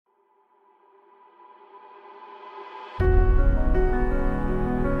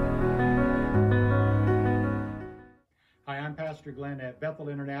Pastor Glenn at Bethel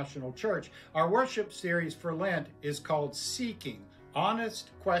International Church. Our worship series for Lent is called Seeking,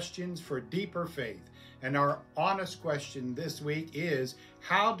 Honest Questions for Deeper Faith. And our honest question this week is,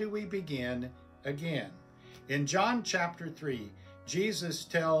 how do we begin again? In John chapter 3, Jesus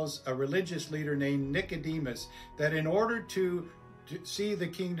tells a religious leader named Nicodemus that in order to see the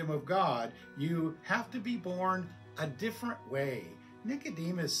kingdom of God, you have to be born a different way.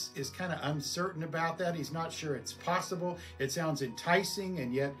 Nicodemus is kind of uncertain about that. He's not sure it's possible. It sounds enticing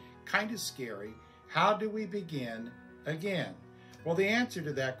and yet kind of scary. How do we begin again? Well, the answer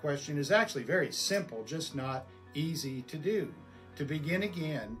to that question is actually very simple, just not easy to do. To begin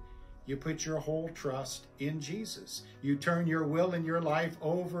again, you put your whole trust in Jesus. You turn your will and your life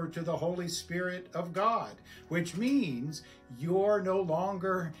over to the Holy Spirit of God, which means you're no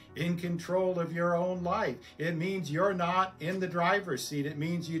longer in control of your own life. It means you're not in the driver's seat. It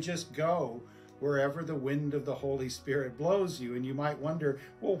means you just go wherever the wind of the Holy Spirit blows you. And you might wonder,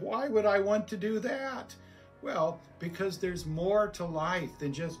 well, why would I want to do that? Well, because there's more to life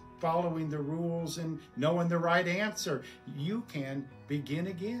than just following the rules and knowing the right answer. You can begin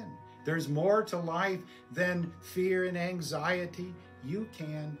again. There's more to life than fear and anxiety. You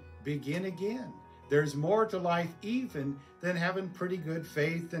can begin again. There's more to life even than having pretty good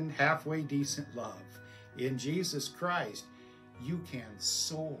faith and halfway decent love. In Jesus Christ, you can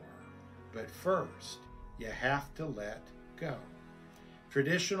soar. But first, you have to let go.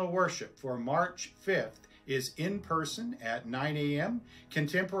 Traditional worship for March 5th is in person at 9 a.m.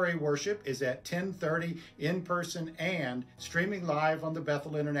 Contemporary worship is at 10:30 in person and streaming live on the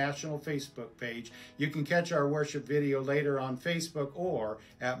Bethel International Facebook page. You can catch our worship video later on Facebook or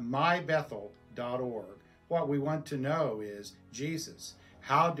at mybethel.org. What we want to know is, Jesus,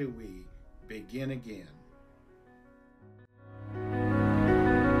 how do we begin again?